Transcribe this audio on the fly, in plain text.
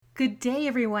Good day,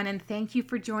 everyone, and thank you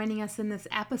for joining us in this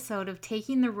episode of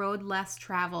Taking the Road Less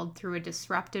Traveled Through a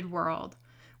Disrupted World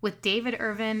with David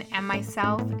Irvin and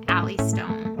myself, Allie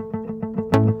Stone.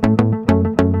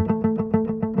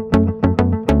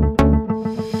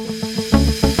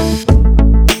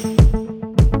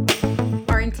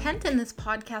 Our intent in this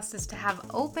podcast is to have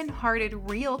open-hearted,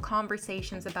 real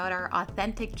conversations about our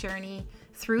authentic journey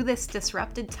through this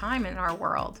disrupted time in our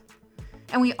world.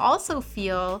 And we also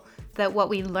feel that what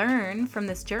we learn from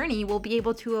this journey will be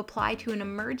able to apply to an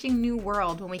emerging new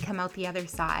world when we come out the other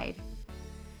side.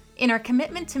 In our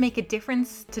commitment to make a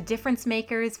difference to difference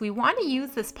makers, we want to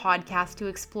use this podcast to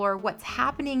explore what's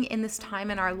happening in this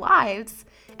time in our lives,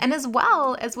 and as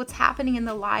well as what's happening in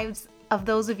the lives of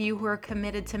those of you who are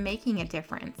committed to making a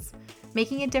difference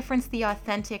the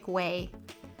authentic way.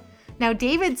 Now,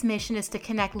 David's mission is to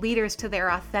connect leaders to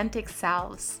their authentic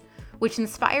selves, which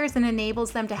inspires and enables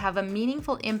them to have a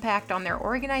meaningful impact on their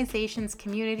organizations,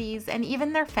 communities, and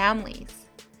even their families.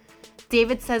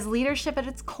 David says leadership at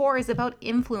its core is about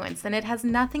influence, and it has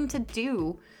nothing to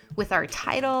do with our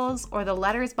titles or the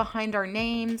letters behind our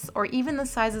names or even the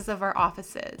sizes of our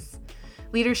offices.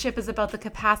 Leadership is about the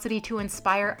capacity to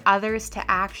inspire others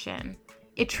to action.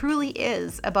 It truly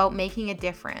is about making a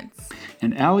difference.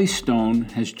 And Allie Stone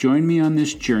has joined me on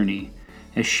this journey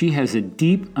as she has a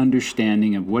deep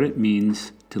understanding of what it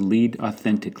means to lead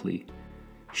authentically.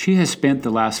 She has spent the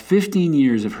last 15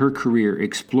 years of her career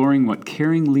exploring what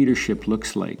caring leadership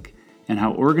looks like and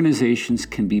how organizations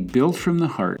can be built from the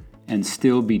heart and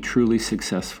still be truly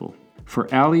successful.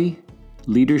 For Allie,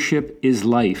 leadership is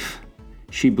life.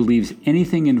 She believes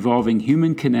anything involving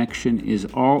human connection is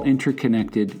all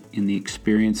interconnected in the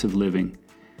experience of living.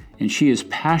 And she is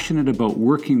passionate about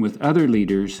working with other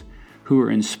leaders who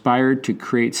are inspired to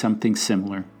create something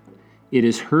similar. It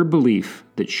is her belief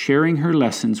that sharing her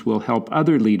lessons will help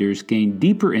other leaders gain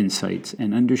deeper insights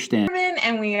and understand.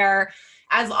 And we are,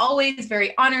 as always,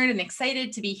 very honored and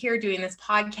excited to be here doing this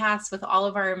podcast with all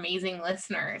of our amazing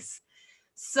listeners.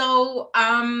 So,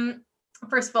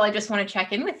 first of all, I just want to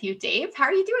check in with you, Dave. How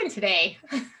are you doing today?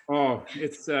 Oh,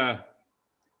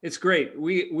 it's great.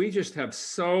 We just have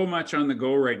so much on the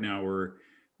go right now.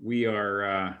 We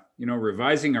are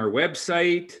revising our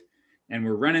website, and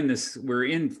we're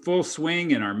in full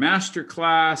swing in our master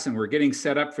class, and we're getting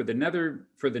set up for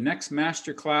the next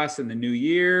master class in the new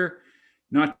year,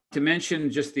 not to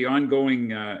mention just the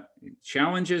ongoing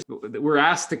challenges. We're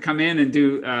asked to come in and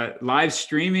do live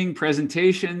streaming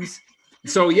presentations.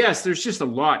 So yes, there's just a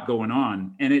lot going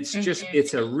on, and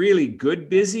it's a really good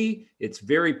busy. It's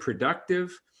very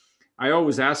productive. I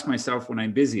always ask myself when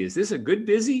I'm busy, is this a good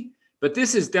busy? But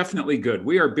this is definitely good.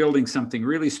 We are building something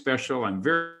really special. I'm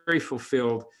very, very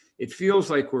fulfilled. It feels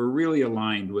like we're really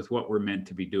aligned with what we're meant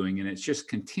to be doing. And it's just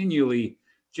continually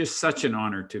just such an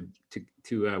honor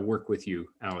to work with you,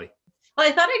 Allie. Well,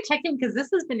 I thought I'd check in because this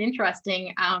has been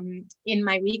interesting. In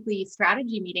my weekly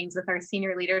strategy meetings with our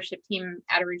senior leadership team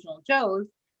at Original Joe's,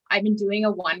 I've been doing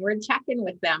a one-word check-in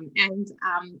with them. And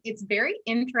it's very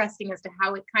interesting as to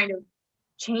how it kind of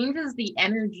changes the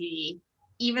energy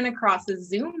even across a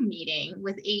Zoom meeting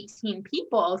with 18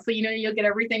 people. So, you'll get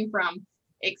everything from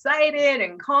excited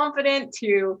and confident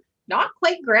to not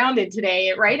quite grounded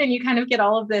today, right? And you kind of get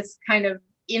all of this kind of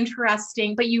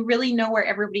interesting, but you really know where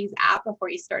everybody's at before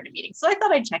you start a meeting. So I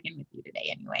thought I'd check in with you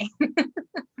today anyway.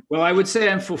 Well, I would say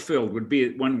I'm fulfilled would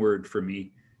be one word for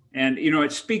me. And,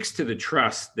 it speaks to the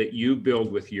trust that you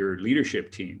build with your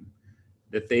leadership team,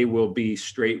 that they will be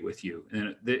straight with you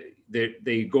and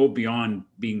they go beyond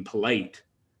being polite,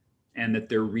 and that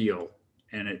they're real.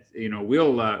 And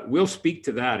we'll speak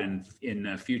to that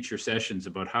in future sessions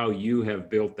about how you have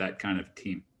built that kind of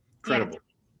team. Incredible.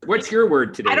 Yeah. What's your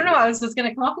word today? I don't know. I was just going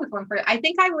to come up with one for it. I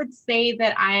think I would say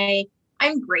that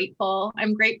I'm grateful.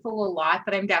 I'm grateful a lot,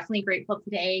 but I'm definitely grateful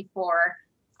today for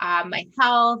my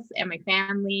health and my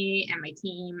family and my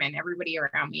team and everybody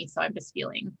around me. So I'm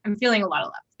feeling a lot of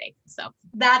love today. So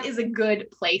that is a good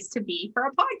place to be for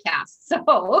a podcast.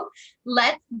 So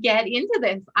let's get into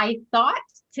this. I thought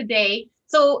today,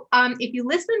 if you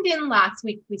listened in last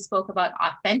week, we spoke about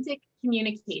authentic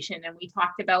communication, and we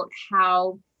talked about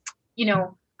how,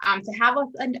 to have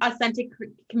an authentic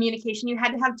communication, you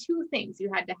had to have two things.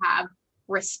 You had to have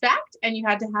respect and you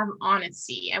had to have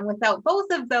honesty. And without both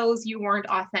of those, you weren't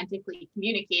authentically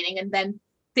communicating. And then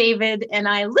David and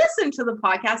I listened to the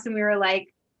podcast and we were like,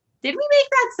 did we make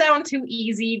that sound too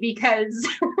easy? Because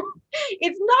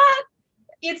it's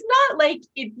not like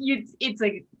it's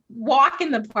a walk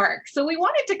in the park. So we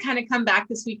wanted to kind of come back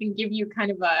this week and give you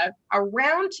kind of a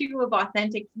round two of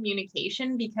authentic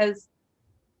communication, because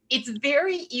it's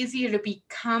very easy to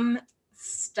become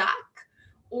stuck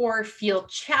or feel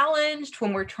challenged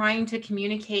when we're trying to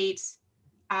communicate,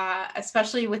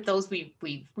 especially with those we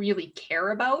really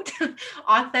care about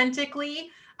authentically.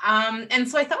 And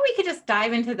so I thought we could just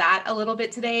dive into that a little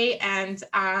bit today and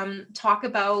talk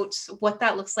about what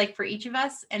that looks like for each of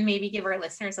us and maybe give our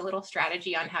listeners a little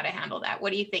strategy on how to handle that.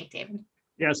 What do you think, David?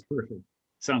 Yes, perfect.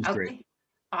 Sounds great. Okay,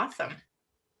 awesome.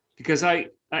 Because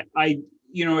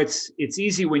it's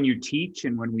easy when you teach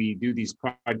and when we do these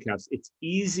podcasts, it's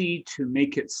easy to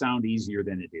make it sound easier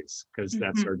than it is, because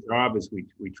that's our job, is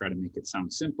we try to make it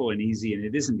sound simple and easy, and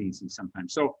it isn't easy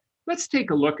sometimes. So let's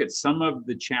take a look at some of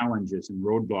the challenges and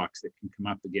roadblocks that can come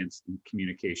up against in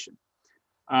communication.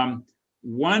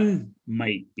 One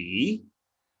might be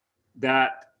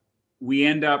that we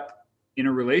end up in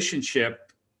a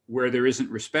relationship where there isn't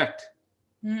respect.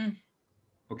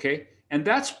 Okay. And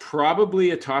that's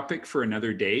probably a topic for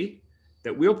another day,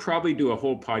 that we'll probably do a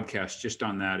whole podcast just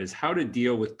on that, is how to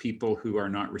deal with people who are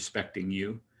not respecting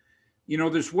you.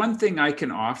 There's one thing I can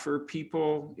offer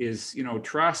people is,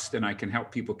 trust, and I can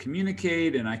help people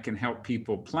communicate, and I can help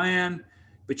people plan.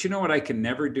 But you know what I can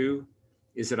never do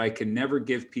is that I can never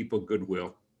give people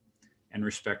goodwill and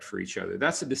respect for each other.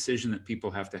 That's a decision that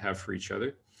people have to have for each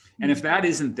other. And if that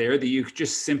isn't there, that you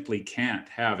just simply can't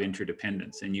have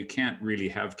interdependence, and you can't really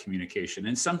have communication.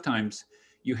 And sometimes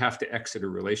you have to exit a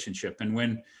relationship. And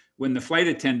when the flight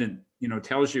attendant,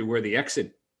 tells you where the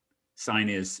exit sign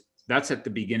is, that's at the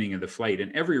beginning of the flight.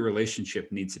 And every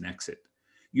relationship needs an exit.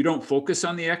 You don't focus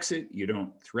on the exit. You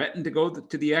don't threaten to go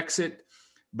to the exit,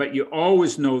 but you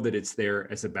always know that it's there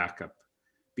as a backup,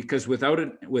 because without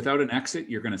an exit,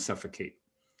 you're going to suffocate.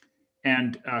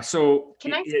 And so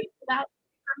can I say that?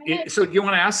 So do you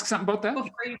want to ask something about that?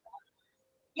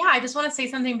 Yeah, I just want to say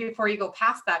something before you go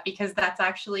past that, because that's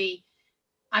actually,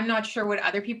 I'm not sure what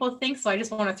other people think. So I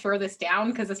just want to throw this down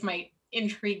because this might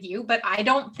intrigue you, but I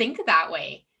don't think that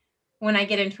way when I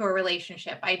get into a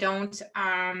relationship. I don't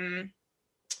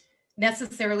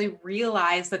necessarily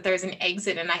realize that there's an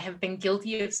exit, and I have been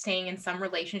guilty of staying in some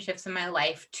relationships in my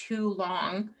life too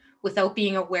long without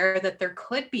being aware that there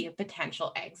could be a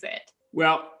potential exit.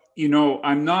 Well,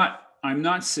 I'm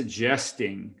not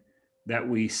suggesting that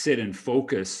we sit and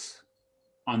focus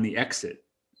on the exit.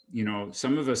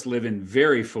 Some of us live in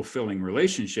very fulfilling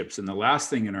relationships, and the last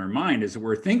thing in our mind is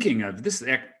we're thinking of this.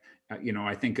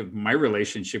 I think of my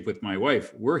relationship with my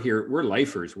wife. We're here, we're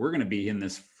lifers. We're going to be in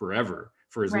this forever,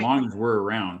 for as long as we're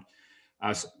around.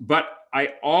 But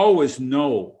I always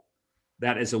know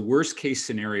that as a worst case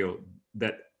scenario,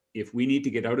 that if we need to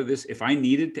get out of this, if I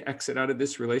needed to exit out of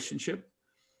this relationship,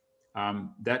 I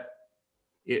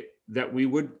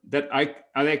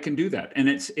can do that. And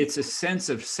it's a sense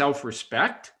of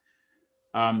self-respect,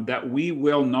 that we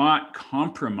will not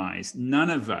compromise. None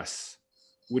of us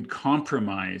would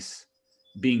compromise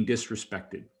being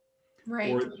disrespected.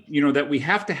 Right. Or, that we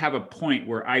have to have a point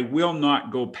where I will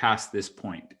not go past this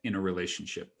point in a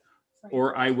relationship. Right.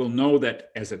 Or I will know that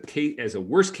as a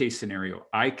worst case scenario,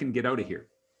 I can get out of here.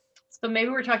 So maybe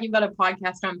we're talking about a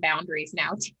podcast on boundaries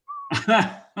now.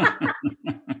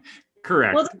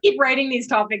 Correct. We'll just keep writing these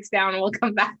topics down and we'll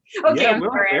come back. Okay. Yeah,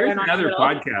 there's another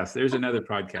podcast. There's another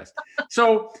podcast.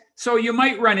 So you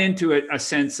might run into a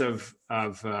sense of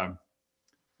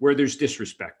where there's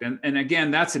disrespect. And again,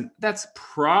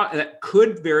 that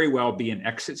could very well be an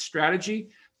exit strategy,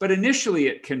 but initially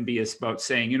it can be about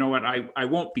saying, you know what, I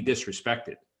won't be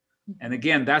disrespected. And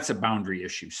again, that's a boundary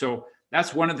issue. So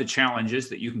that's one of the challenges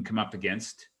that you can come up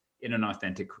against in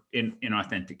authentic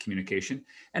communication.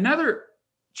 Another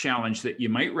challenge that you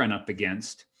might run up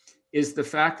against is the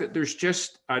fact that there's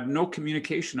just no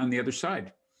communication on the other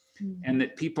side. Mm-hmm. And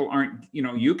that people aren't,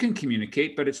 you can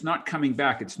communicate, but it's not coming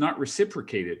back. It's not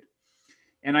reciprocated.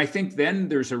 And I think then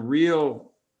there's a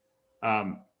real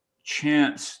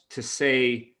chance to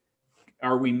say,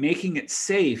 are we making it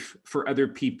safe for other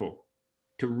people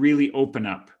to really open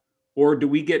up? Or do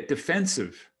we get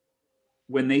defensive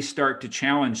when they start to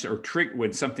challenge or trigger,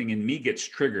 when something in me gets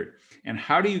triggered? And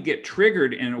how do you get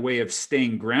triggered in a way of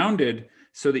staying grounded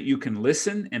so that you can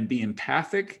listen and be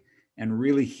empathic and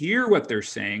really hear what they're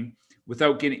saying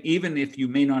without getting, even if you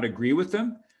may not agree with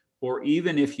them, or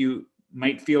even if you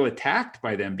might feel attacked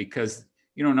by them, because,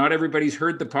 not everybody's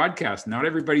heard the podcast. Not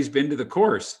everybody's been to the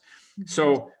course. Mm-hmm.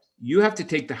 So you have to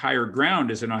take the higher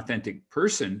ground as an authentic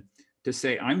person to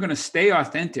say, I'm going to stay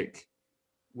authentic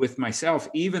with myself,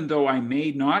 even though I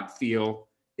may not feel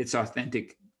it's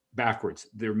authentic backwards.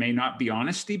 There may not be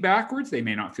honesty backwards. They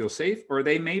may not feel safe, or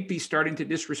they may be starting to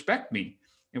disrespect me,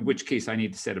 in which case I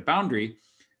need to set a boundary,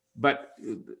 but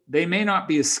they may not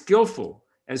be as skillful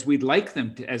as we'd like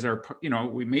them to,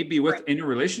 we may be in a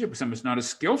relationship with someone who's not as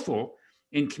skillful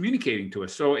in communicating to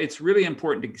us. So it's really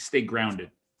important to stay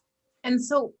grounded. And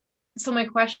so my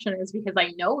question is, because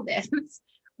I know this,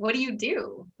 what do you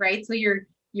do? Right? So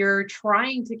you're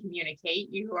trying to communicate,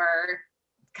 you are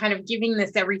kind of giving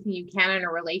this everything you can in a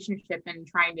relationship and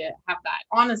trying to have that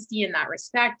honesty and that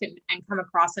respect and come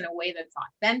across in a way that's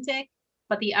authentic.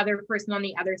 But the other person on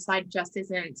the other side just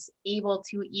isn't able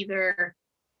to either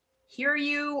hear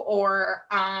you or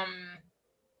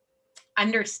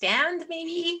understand,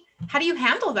 maybe. How do you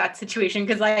handle that situation?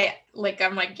 Because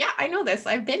I'm like, yeah, I know this.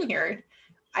 I've been here.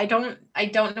 I don't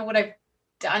know what I've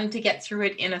done to get through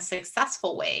it in a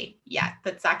successful way yet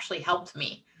that's actually helped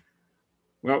me.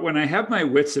 Well, when I have my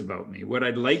wits about me, what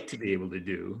I'd like to be able to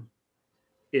do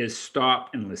is stop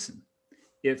and listen.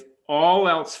 If all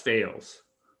else fails,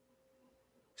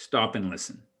 stop and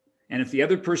listen. And if the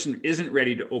other person isn't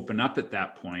ready to open up at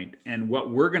that point, and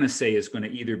what we're going to say is going to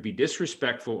either be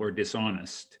disrespectful or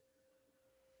dishonest,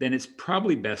 then it's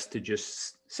probably best to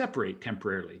just separate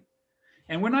temporarily.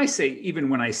 And when I say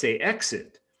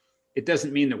exit, it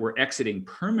doesn't mean that we're exiting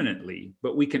permanently,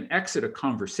 but we can exit a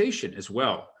conversation as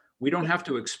well. We don't have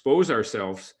to expose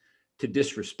ourselves to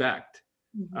disrespect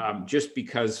just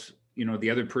because, the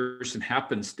other person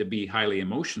happens to be highly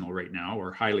emotional right now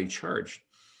or highly charged.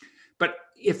 But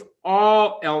if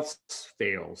all else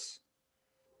fails,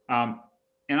 and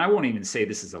I won't even say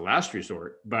this is a last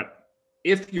resort, but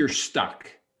if you're stuck,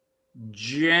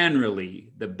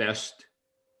 generally the best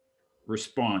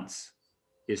response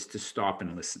is to stop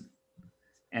and listen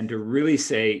and to really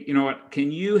say, you know what,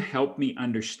 can you help me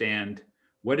understand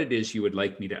what it is you would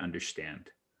like me to understand?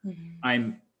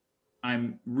 Mm-hmm.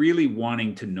 I'm really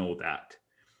wanting to know that.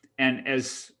 And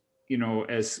as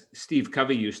Steve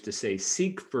Covey used to say,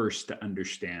 seek first to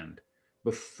understand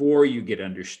before you get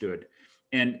understood.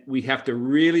 And we have to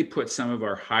really put some of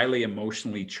our highly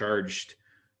emotionally charged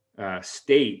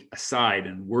state aside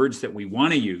and words that we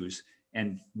want to use.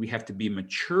 And we have to be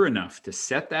mature enough to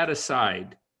set that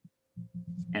aside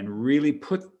and really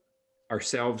put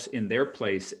ourselves in their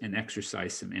place and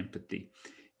exercise some empathy.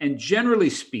 And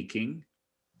generally speaking,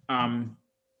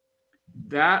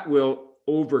 that will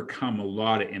overcome a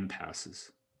lot of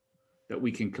impasses that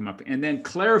we can come up, and then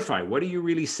clarify, what are you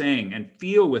really saying, and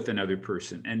feel with another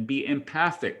person and be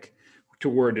empathic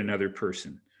toward another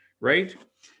person, right?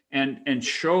 And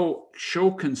show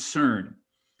concern.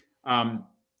 And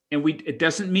it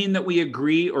doesn't mean that we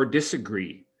agree or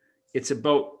disagree. It's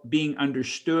about being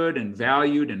understood and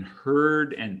valued and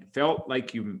heard and felt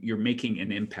like you're making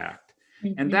an impact.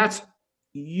 Mm-hmm. And that's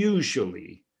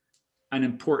usually an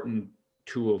important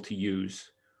tool to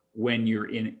use when you're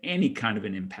in any kind of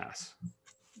an impasse.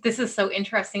 This is so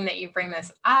interesting that you bring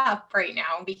this up right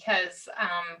now because,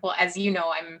 well, as you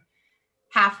know, I'm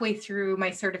halfway through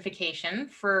my certification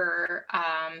for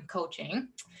coaching,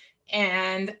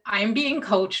 and I'm being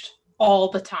coached all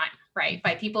the time, right,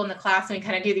 by people in the class. And we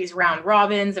kind of do these round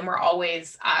robins, and we're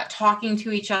always talking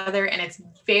to each other, and it's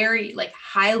very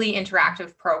highly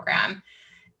interactive program.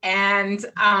 And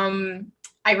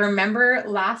I remember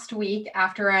last week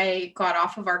after I got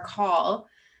off of our call,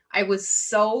 I was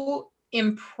so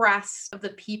impressed of the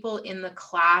people in the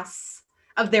class,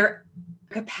 of their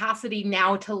capacity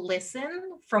now to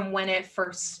listen from when it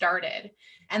first started,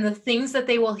 and the things that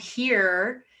they will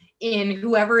hear in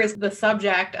whoever is the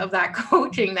subject of that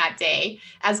coaching that day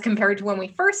as compared to when we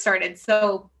first started.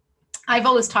 So I've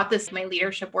always taught this in my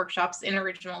leadership workshops in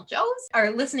Original Joe's.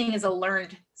 Our listening is a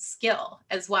learned skill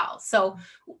as well. So,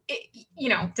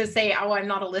 to say, oh, I'm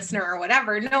not a listener or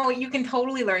whatever, no, you can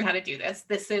totally learn how to do this.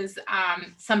 This is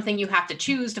something you have to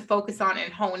choose to focus on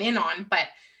and hone in on. But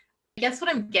I guess what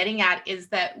I'm getting at is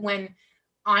that when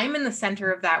I'm in the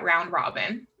center of that round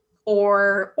robin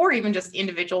or even just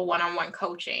individual one-on-one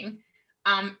coaching,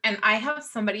 and I have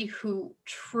somebody who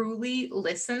truly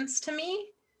listens to me,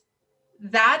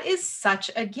 that is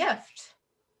such a gift.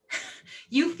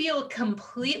 You feel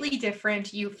completely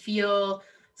different. You feel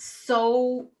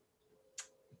so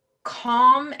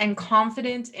calm and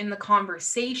confident in the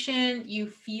conversation. You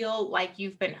feel like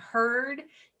you've been heard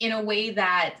in a way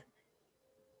that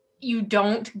you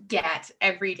don't get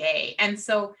every day. And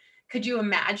so could you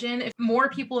imagine if more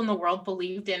people in the world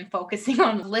believed in focusing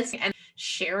on listening and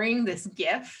sharing this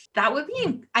gift? That would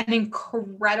be an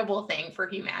incredible thing for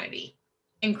humanity.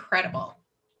 Incredible.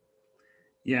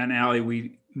 Yeah, and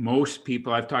Allie, most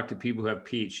people, I've talked to people who have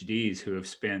PhDs who have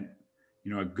spent,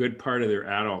 a good part of their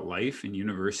adult life in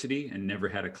university and never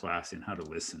had a class in how to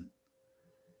listen.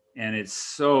 And it's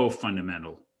so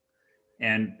fundamental.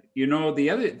 And, the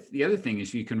other thing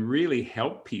is you can really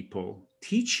help people,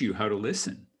 teach you how to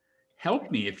listen. Help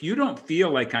me. If you don't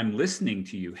feel like I'm listening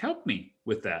to you, help me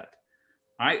with that.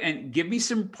 And give me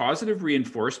some positive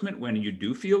reinforcement when you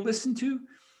do feel listened to,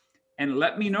 and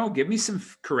let me know, give me some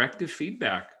corrective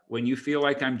feedback when you feel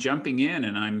like I'm jumping in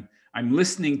and I'm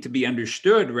listening to be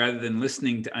understood rather than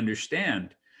listening to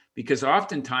understand. Because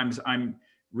oftentimes I'm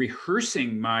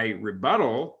rehearsing my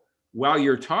rebuttal while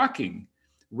you're talking,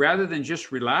 rather than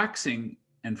just relaxing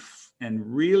and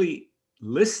really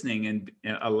listening and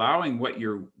allowing what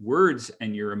your words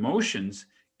and your emotions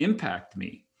impact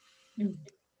me.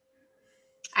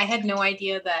 I had no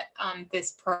idea that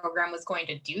this program was going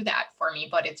to do that for me,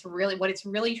 but it's really what it's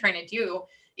really trying to do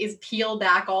is peel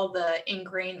back all the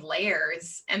ingrained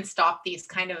layers and stop these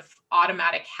kind of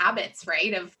automatic habits,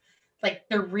 right? Of like,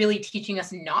 they're really teaching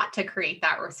us not to create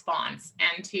that response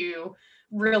and to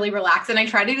really relax. And I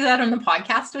try to do that on the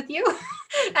podcast with you.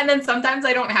 And then sometimes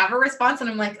I don't have a response and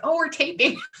I'm like, oh, we're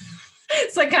taping.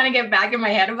 So I kind of get back in my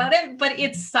head about it. But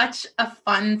it's such a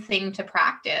fun thing to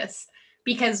practice,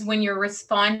 because when you're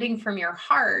responding from your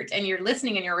heart and you're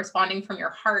listening and you're responding from your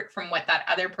heart from what that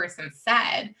other person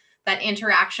said, that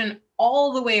interaction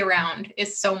all the way around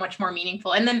is so much more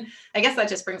meaningful. And then I guess that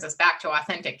just brings us back to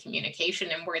authentic communication,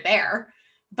 and we're there.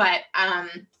 But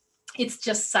it's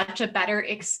just such a better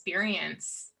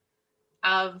experience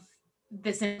of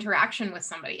this interaction with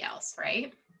somebody else,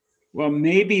 right? Well,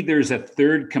 maybe there's a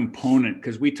third component,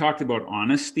 because we talked about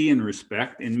honesty and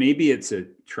respect, and maybe it's a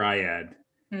triad.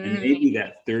 And maybe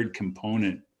that third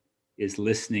component is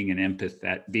listening and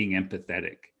being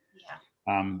empathetic.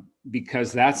 Yeah.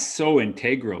 Because that's so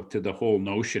integral to the whole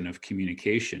notion of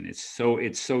communication. It's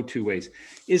so two ways.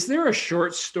 Is there a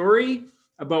short story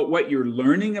about what you're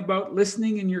learning about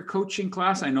listening in your coaching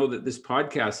class? I know that this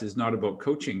podcast is not about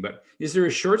coaching, but is there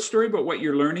a short story about what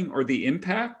you're learning or the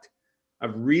impact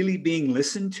of really being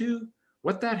listened to,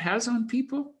 what that has on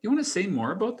people? You want to say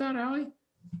more about that, Ali?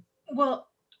 Well,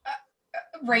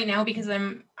 right now, because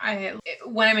when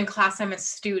I'm in class, I'm a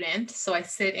student, so I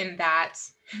sit in that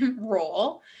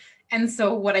role. And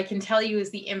so what I can tell you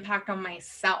is the impact on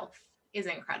myself is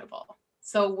incredible.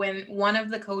 So when one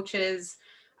of the coaches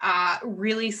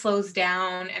really slows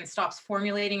down and stops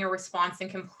formulating a response and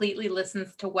completely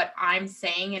listens to what I'm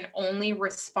saying and only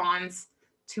responds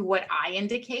to what I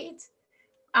indicate,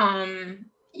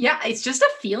 it's just a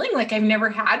feeling like I've never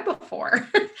had before.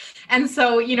 And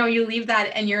so, you leave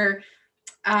that and you're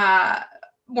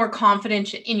more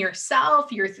confident in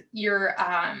yourself. You're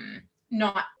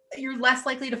less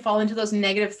likely to fall into those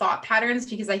negative thought patterns,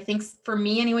 because I think, for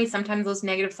me anyway, sometimes those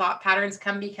negative thought patterns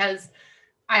come because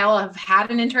I'll have had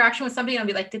an interaction with somebody and I'll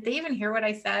be like, did they even hear what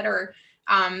I said? Or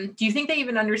do you think they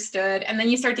even understood? And then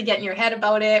you start to get in your head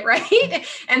about it, right?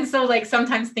 And so like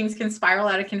sometimes things can spiral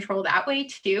out of control that way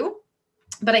too.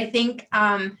 But I think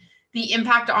the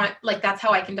impact on, like, that's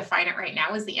how I can define it right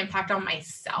now, is the impact on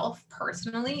myself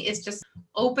personally is just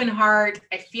open heart.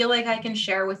 I feel like I can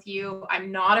share with you.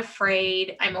 I'm not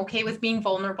afraid. I'm okay with being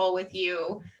vulnerable with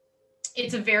you.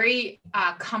 It's a very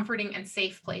comforting and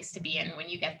safe place to be in when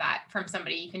you get that from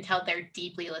somebody. You can tell they're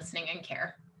deeply listening and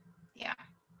care. Yeah.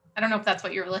 I don't know if that's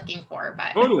what you're looking for,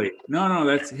 but totally. No,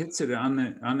 that hits it on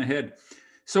the head.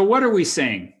 So what are we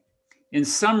saying? In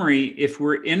summary, if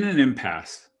we're in an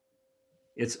impasse,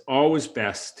 it's always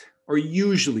best, or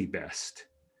usually best,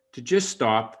 to just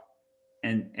stop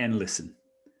and listen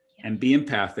and be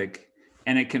empathic.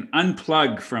 And it can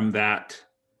unplug from that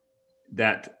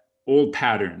old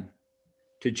pattern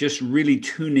to just really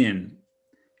tune in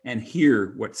and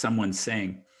hear what someone's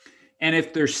saying. And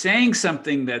if they're saying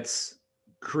something that's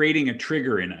creating a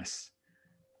trigger in us,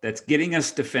 that's getting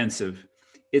us defensive,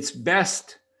 it's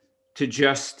best to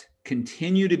just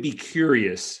continue to be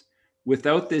curious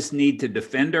without this need to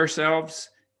defend ourselves,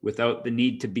 without the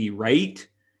need to be right,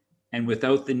 and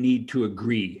without the need to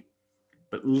agree,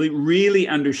 but really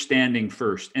understanding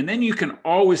first. And then you can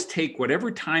always take whatever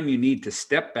time you need to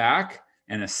step back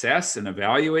and assess and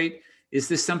evaluate. Is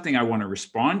this something I want to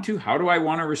respond to? How do I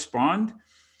want to respond?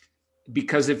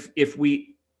 Because if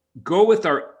we go with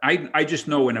I just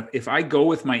know if I go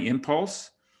with my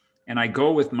impulse and I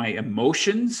go with my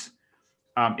emotions,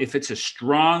 if it's a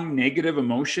strong negative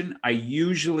emotion, I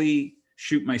usually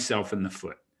shoot myself in the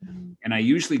foot. And I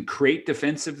usually create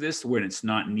defensiveness when it's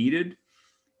not needed.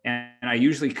 And I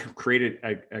usually create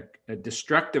a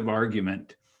destructive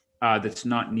argument that's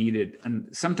not needed. And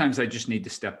sometimes I just need to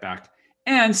step back.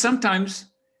 And sometimes,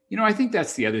 I think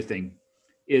that's the other thing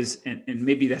is, and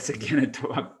maybe that's again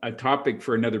a topic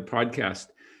for another podcast,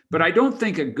 but I don't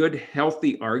think a good,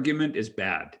 healthy argument is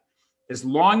bad. As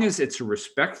long as it's a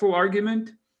respectful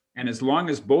argument, and as long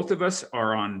as both of us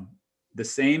are on the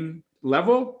same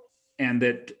level, and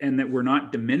that we're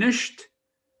not diminished,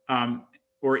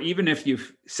 or even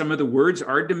if some of the words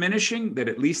are diminishing, that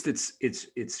at least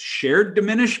it's shared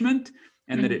diminishment,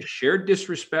 and that it's shared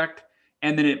disrespect,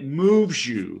 and then it moves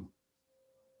you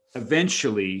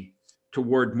eventually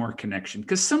toward more connection.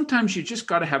 Because sometimes you just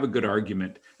got to have a good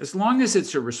argument, as long as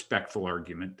it's a respectful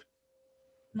argument.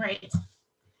 Right.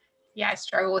 Yeah, I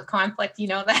struggle with conflict. You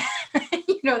know that.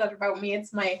 You know that about me.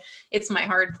 It's my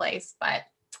hard place. But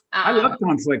I love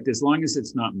conflict as long as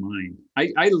it's not mine.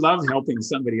 I love helping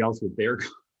somebody else with their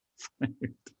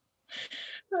conflict.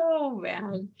 Oh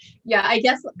man. Yeah, I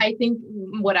think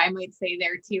what I might say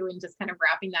there too, and just kind of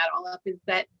wrapping that all up, is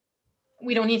that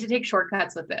we don't need to take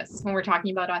shortcuts with this. When we're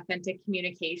talking about authentic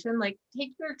communication, like,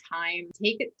 take your time,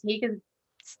 take a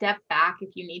step back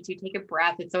if you need to, take a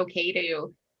breath. It's okay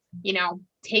to,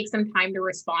 take some time to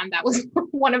respond. That was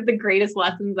one of the greatest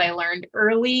lessons I learned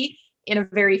early in a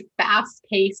very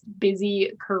fast-paced,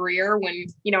 busy career, when,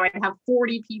 I'd have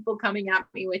 40 people coming at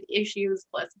me with issues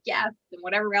plus guests and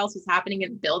whatever else was happening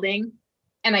in the building.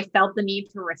 And I felt the need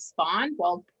to respond.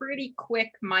 Well, pretty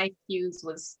quick, my fuse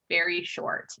was very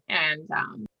short. And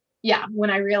when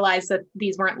I realized that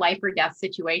these weren't life or death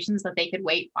situations, that they could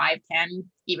wait 5, 10,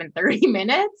 even 30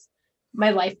 minutes,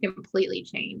 my life completely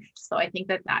changed. So I think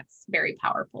that that's very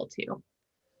powerful too.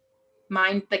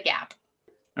 Mind the gap.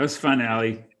 That was fun,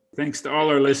 Allie. Thanks to all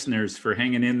our listeners for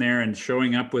hanging in there and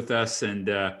showing up with us. And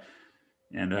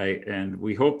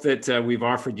we hope that we've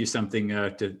offered you something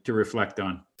to reflect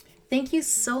on. Thank you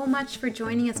so much for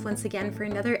joining us once again for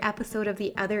another episode of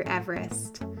The Other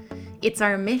Everest. It's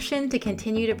our mission to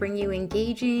continue to bring you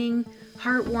engaging,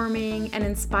 heartwarming, and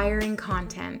inspiring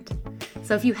content.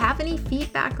 So if you have any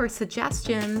feedback or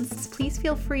suggestions, please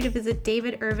feel free to visit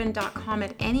davidirvin.com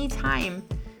at any time,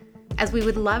 as we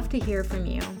would love to hear from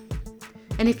you.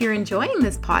 And if you're enjoying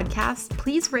this podcast,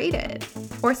 please rate it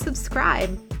or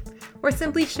subscribe, or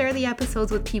simply share the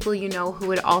episodes with people you know who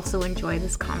would also enjoy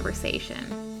this conversation.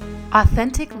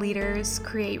 Authentic leaders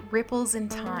create ripples in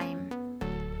time.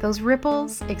 Those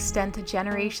ripples extend to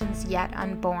generations yet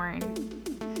unborn.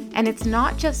 And it's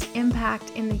not just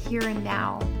impact in the here and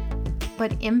now,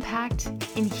 but impact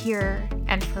in here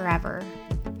and forever.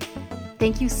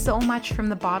 Thank you so much from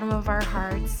the bottom of our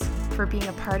hearts for being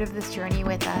a part of this journey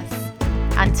with us.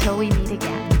 Until we meet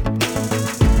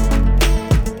again.